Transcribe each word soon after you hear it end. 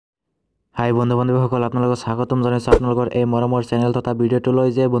হাই বন্ধু-বান্ধৱীসকল, আপোনালোকক স্বাগতম জনাইছোঁ আপোনালোকৰ এই মৰমৰ চেনেল তথা ভিডিঅ'টোলৈ।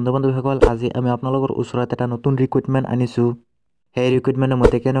 যে বন্ধু-বান্ধৱীসকল, আজি আমি আপোনালোকৰ ওচৰত এটা নতুন ৰিক্ৰুটমেণ্ট আনিছোঁ। সেই ৰিক্ৰুটমেণ্টৰ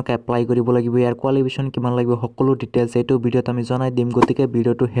মতে কেনেকৈ এপ্লাই কৰিব লাগিব, ইয়াৰ কোৱালিফিকেশ্যন কিমান লাগিব, সকলো ডিটেইলছ এইটো ভিডিঅ'ত আমি জনাই দিম। গতিকে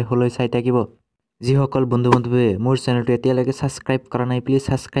ভিডিঅ'টো শেষলৈ চাই থাকিব। যিসকল বন্ধু-বান্ধৱীয়ে মোৰ চেনেলটো এতিয়ালৈকে ছাবস্ক্ৰাইব কৰা নাই, প্লিজ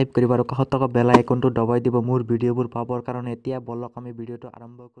ছাবস্ক্ৰাইব কৰিব আৰু কাষত থকা বেল আইকনটো দবাই দিব মোৰ ভিডিঅ'বোৰ পাবৰ কাৰণে। এতিয়া বলক আমি ভিডিঅ'টো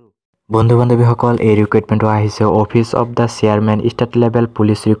আৰম্ভ কৰোঁ। বন্ধু-বান্ধৱীসকল, এই ৰিক্ৰুটমেণ্টটো আহিছে office of the chairman, state level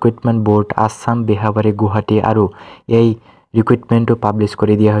police recruitment board, Assam, বিহাবাৰী, Guwahati. আৰু এই ৰিক্ৰুটমেণ্টটো পাব্লিছ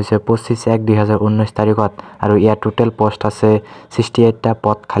কৰি দিয়া হৈছে 25/1/2019 তাৰিখত। আৰু ইয়াৰ টোটেল পোষ্ট আছে 68টা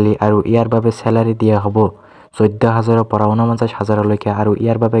পদ খালী। আৰু ইয়াৰ বাবে চেলাৰী দিয়া হ'ব 14,000ৰ পৰা 49,000লৈকে। আৰু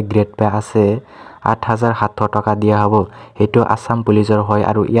ইয়াৰ বাবে গ্ৰেড পে আছে 8,700 টকা দিয়া হ'ব। সেইটো আছাম পুলিচৰ হয়।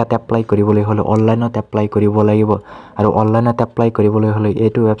 আৰু ইয়াত এপ্লাই কৰিবলৈ হ'লে অনলাইনত এপ্লাই কৰিব লাগিব। আৰু অনলাইনত এপ্লাই কৰিবলৈ হ'লে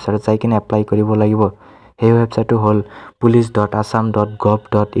এইটো ৱেবছাইটত যাই কিনে এপ্লাই কৰিব লাগিব। সেই ৱেবছাইটটো হ'ল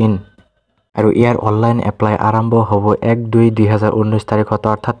police.assam.gov.in। আৰু ইয়াৰ অনলাইন এপ্লাই আৰম্ভ হ'ব 1/2/2019 তাৰিখত,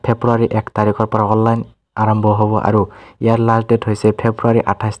 অৰ্থাৎ ফেব্ৰুৱাৰী 1 তাৰিখৰ পৰা অনলাইন আৰম্ভ হ'ব। আৰু ইয়াৰ লাষ্ট ডেট হৈছে ফেব্ৰুৱাৰী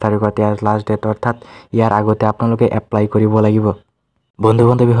 28 তাৰিখত ইয়াৰ লাষ্ট ডেট, অৰ্থাৎ ইয়াৰ আগতে আপোনালোকে এপ্লাই কৰিব লাগিব।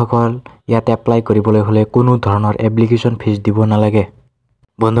 বন্ধু-বান্ধৱীসকল, ইয়াত এপ্লাই কৰিবলৈ হ'লে কোনো ধৰণৰ এপ্লিকেশ্যন ফিজ দিব নালাগে।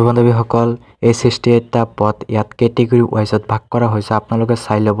 বন্ধু-বান্ধৱীসকল, এই 68টা পদ ইয়াত কেটেগৰী ৱাইজত ভাগ কৰা হৈছে, আপোনালোকে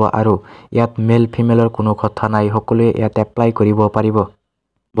চাই ল'ব। আৰু ইয়াত মেল ফিমেলৰ কোনো কথা নাই, সকলোৱে ইয়াত এপ্লাই কৰিব পাৰিব।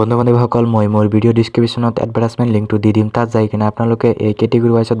 বন্ধু-বান্ধৱীসকল, মই মোৰ ভিডিঅ' ডিছক্ৰিপশ্যনত এডভাৰটাইজমেণ্ট লিংকটো দি দিম, তাত যাই কিনে আপোনালোকে এই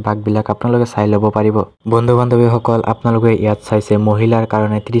কেটেগৰী ৱাইজত ভাগবিলাক আপোনালোকে চাই ল'ব পাৰিব। বন্ধু-বান্ধৱীসকল, আপোনালোকে ইয়াত চাইছে মহিলাৰ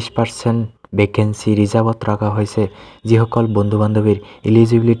কাৰণে 30% ভেকেঞ্চি ৰিজাৰ্ভত ৰখা হৈছে। যিসকল বন্ধু-বান্ধৱীৰ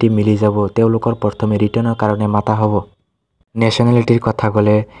এলিজিবিলিটি মিলি যাব, তেওঁলোকৰ প্ৰথমে ৰিটাৰ্ণৰ কাৰণে মাতা হ'ব। নেশ্যনেলিটিৰ কথা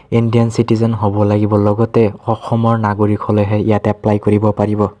ক'লে ইণ্ডিয়ান চিটিজেন হ'ব লাগিব, লগতে অসমৰ নাগৰিক হ'লেহে ইয়াত এপ্লাই কৰিব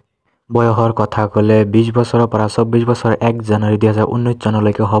পাৰিব। বয়সৰ কথা ক'লে 20 বছৰৰ পৰা 24 বছৰ 1 জানুৱাৰী 2019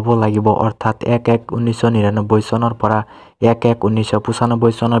 চনলৈকে হ'ব লাগিব, অৰ্থাৎ 1/1/1999 চনৰ পৰা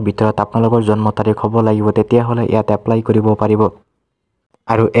 1/1/1995 চনৰ ভিতৰত আপোনালোকৰ জন্ম তাৰিখ হ'ব লাগিব, তেতিয়াহ'লে ইয়াত এপ্লাই কৰিব পাৰিব।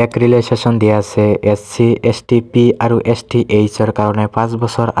 আৰু এক ৰিলেক্সেশ্যন দিয়া আছে SC, ST, P আৰু STHৰ কাৰণে 5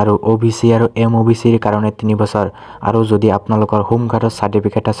 বছৰ, আৰু OBC আৰু MOBCৰ কাৰণে 3 বছৰ। আৰু যদি আপোনালোকৰ হোম গাৰ্ডৰ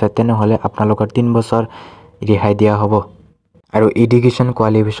চাৰ্টিফিকেট আছে তেনেহ'লে আপোনালোকৰ 3 বছৰ ৰেহাই দিয়া হ'ব। আৰু এডুকেশ্যন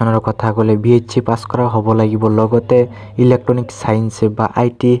কোৱালিফিকেশ্যনৰ কথা ক'লে BHC পাছ কৰা হ'ব লাগিব, লগতে ইলেক্ট্ৰনিক ছায়েন্স বা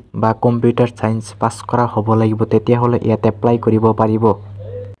IT বা কম্পিউটাৰ ছায়েন্স পাছ কৰা হ'ব লাগিব, তেতিয়াহ'লে ইয়াত এপ্লাই কৰিব পাৰিব।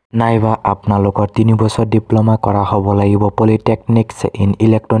 নাইবা আপোনালোকৰ 3 বছৰ ডিপ্ল'মা কৰা হ'ব লাগিব পলিটেকনিক্স ইন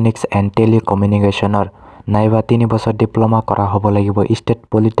ইলেক্ট্ৰনিক্স এণ্ড টেলিকমিউনিকেশ্যনৰ, নাইবা 3 বছৰ ডিপ্ল'মা কৰা হ'ব লাগিব state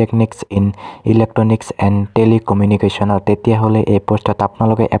polytechnics in electronics and টেলিকমিউনিকেশ্যনৰ, তেতিয়াহ'লে এই পোষ্টত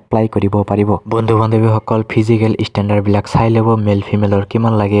আপোনালোকে এপ্লাই কৰিব পাৰিব। বন্ধু-বান্ধৱীসকল, ফিজিকেল ষ্টেণ্ডাৰ্ডবিলাক চাই ল'ব, মেল ফিমেলৰ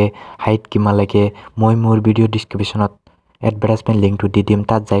কিমান লাগে, হাইট কিমান লাগে। মই মোৰ ভিডিঅ' ডিছক্ৰিপশ্যনত এডভাৰটাইজমেণ্ট লিংকটো দি দিম,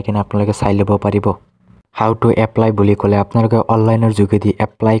 তাত যাই কিনে আপোনালোকে চাই ল'ব পাৰিব। হাউ টু এপ্লাই বুলি ক'লে আপোনালোকে অনলাইনৰ যোগেদি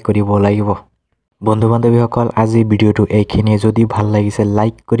এপ্লাই কৰিব লাগিব। বন্ধু-বান্ধৱীসকল, আজি ভিডিঅ'টো এইখিনিয়ে। যদি ভাল লাগিছে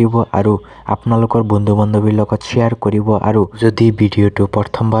লাইক কৰিব আৰু আপোনালোকৰ বন্ধু-বান্ধৱীৰ লগত শ্বেয়াৰ কৰিব। আৰু যদি ভিডিঅ'টো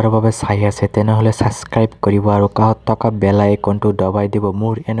প্ৰথমবাৰৰ বাবে চাই আছে তেনেহ'লে ছাবস্ক্ৰাইব কৰিব আৰু কাষত থকা বেল আইকনটো দবাই দিব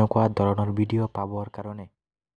মোৰ এনেকুৱা ধৰণৰ ভিডিঅ' পাবৰ কাৰণে।